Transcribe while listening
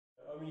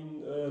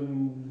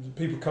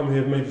people come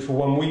here maybe for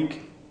 1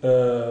 week,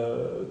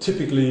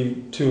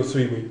 typically 2 or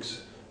 3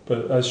 weeks,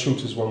 but as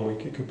short as 1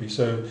 week it could be.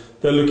 So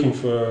they're looking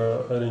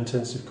for an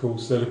intensive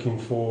course. They're looking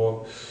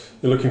for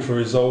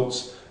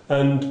results,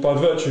 and by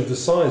virtue of the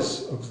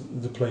size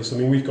of the place, I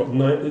mean,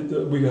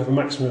 we have a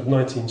maximum of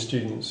 19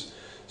 students.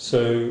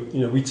 So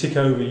we tick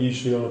over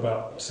usually on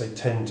about, say,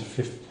 10 to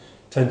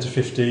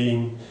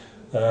 15.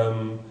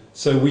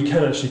 So we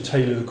can actually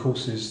tailor the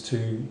courses to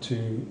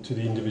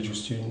the individual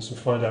students and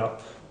find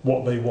out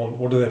what they want,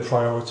 what are their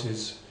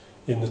priorities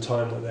in the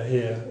time that they're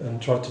here,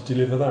 and try to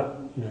deliver that.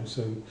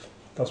 So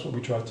that's what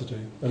we try to do.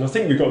 And I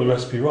think we've got the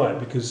recipe right,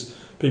 because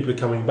people are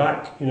coming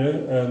back.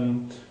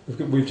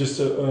 We've just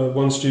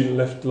one student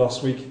left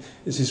last week.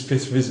 It's his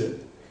 5th visit.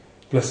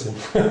 Bless him.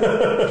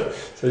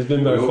 So he's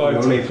been about 5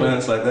 times. Only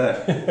plants like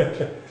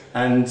that.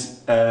 And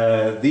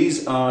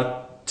these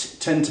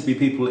tend to be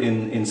people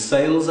in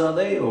sales, are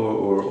they,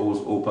 or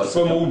all parts?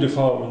 From all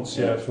departments,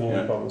 yeah, from all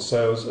departments.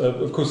 Sales,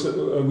 of course,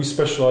 we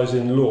specialise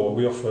in law.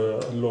 We offer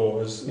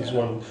law as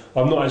one.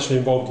 I'm not actually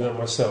involved in that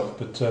myself,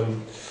 but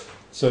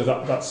so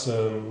that's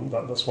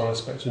one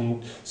aspect.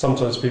 And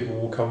sometimes people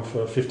will come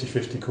for a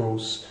 50-50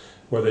 course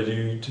where they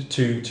do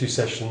two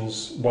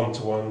sessions,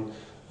 1-to-1,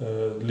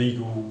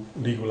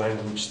 legal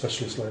language,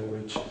 specialist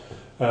language,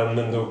 and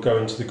then they'll go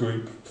into the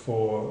group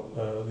for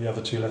the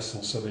other 2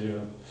 lessons. So they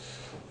do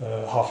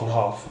half and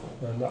half,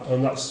 and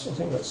I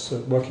think that's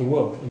working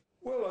well.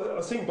 Well,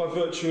 I think by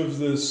virtue of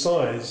the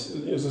size,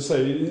 as I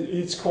say,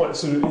 it's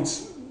quite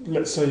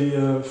let's say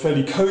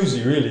fairly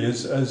cosy, really,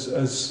 as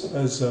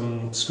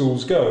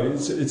schools go.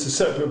 It's a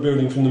separate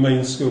building from the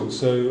main school,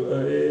 so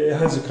it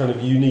has a kind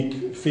of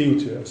unique feel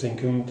to it, I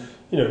think. And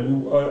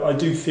I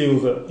do feel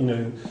that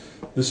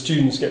the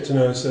students get to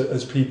know us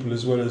as people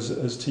as well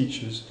as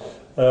teachers.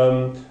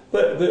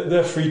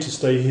 They're free to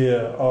stay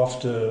here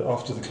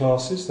after the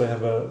classes. They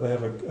have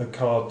a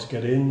card to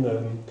get in.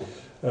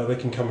 They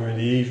can come here in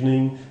the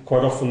evening.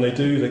 Quite often they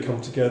do. They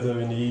come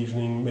together in the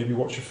evening, maybe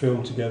watch a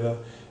film together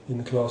in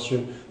the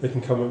classroom. They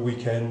can come at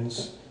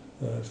weekends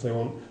if they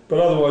want. But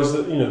otherwise,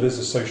 there's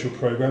a social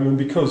program, and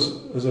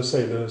because, as I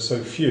say, there are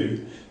so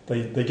few,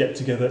 they get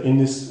together in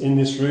this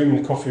room,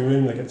 in the coffee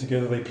room. They get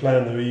together. They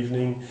plan their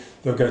evening.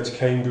 They'll go to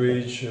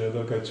Cambridge.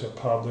 They'll go to a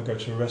pub. They'll go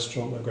to a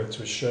restaurant. They'll go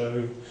to a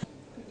show.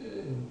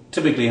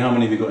 Typically, how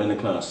many have you got in the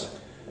class?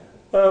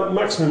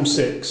 Maximum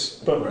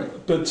 6, but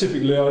right. But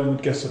typically I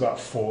would guess about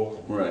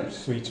 4, right.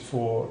 3 to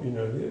 4.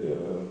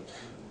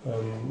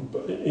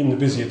 But in the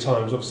busier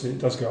times, obviously, it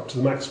does go up to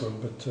the maximum.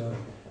 But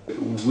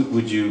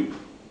would you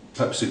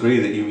perhaps agree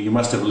that you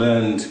must have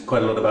learned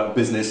quite a lot about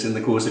business in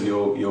the course of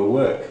your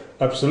work?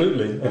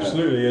 Absolutely,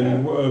 absolutely.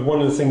 And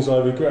one of the things I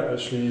regret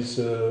actually is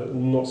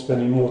not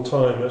spending more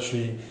time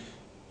actually.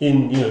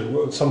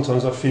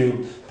 Sometimes I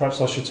feel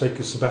perhaps I should take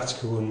a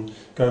sabbatical and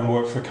go and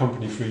work for a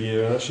company for a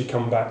year and actually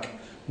come back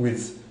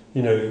with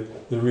the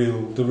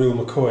real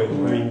McCoy.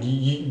 Right. I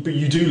mean, but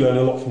you do learn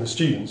a lot from the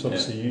students,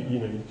 obviously. I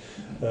mean,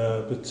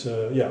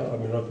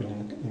 I've been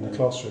in the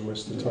classroom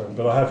most of the time,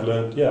 but I have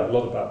learned a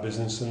lot about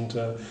business, and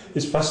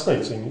it's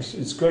fascinating.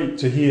 It's great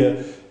to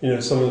hear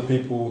some of the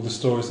people, the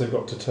stories they've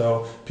got to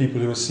tell. People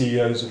who are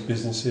CEOs of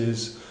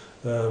businesses,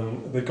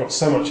 they've got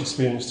so much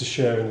experience to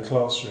share in the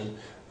classroom.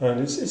 And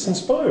it's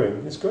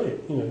inspiring. It's great.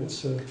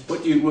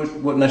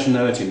 What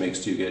nationality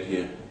mix do you get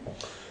here?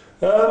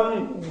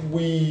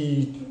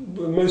 We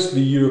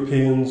mostly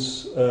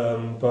Europeans,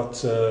 but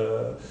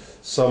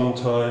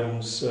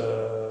sometimes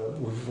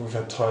we've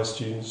had Thai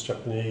students,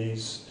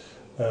 Japanese,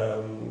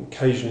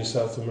 occasionally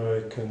South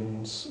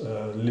Americans,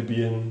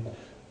 Libyan.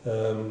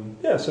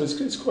 So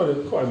it's quite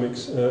a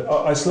mix.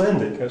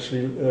 Icelandic,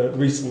 actually,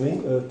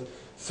 recently.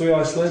 3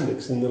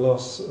 Icelandics in the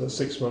last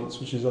 6 months,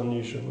 which is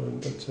unusual,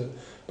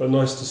 but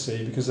nice to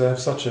see, because they have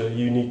such a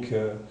unique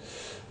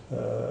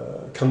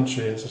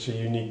country and such a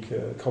unique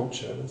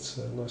culture. It's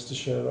nice to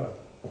share that.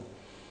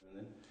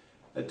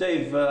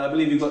 Dave, I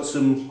believe you've got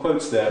some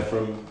quotes there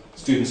from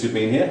students who've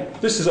been here.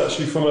 This is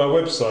actually from our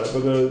website,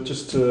 but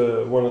just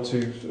 1 or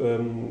 2.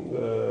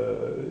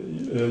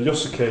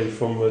 Yosuke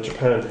from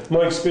Japan.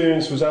 My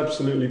experience was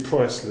absolutely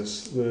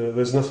priceless.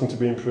 There's nothing to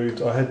be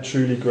improved. I had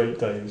truly great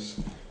days.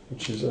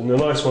 And a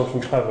nice one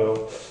from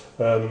Pavel.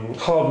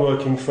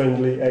 Hard-working,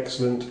 friendly,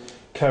 excellent,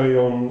 carry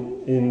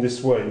on in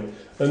this way.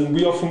 And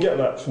we often get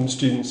that from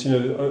students.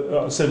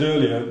 I said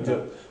earlier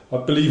that I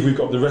believe we've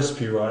got the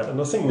recipe right, and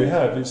I think we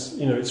have.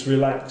 It's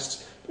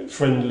relaxed,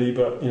 friendly,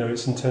 but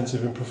it's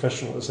intensive and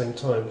professional at the same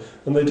time.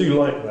 And they do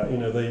like that.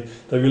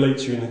 They relate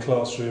to you in the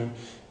classroom.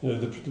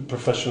 The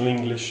professional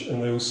English, and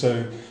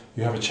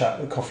you have a chat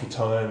at coffee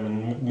time,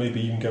 and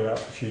maybe even go out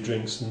for a few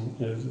drinks, and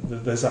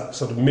there's that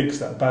sort of mix,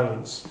 that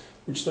balance,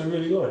 which they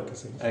really like, I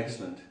think.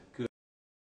 Excellent.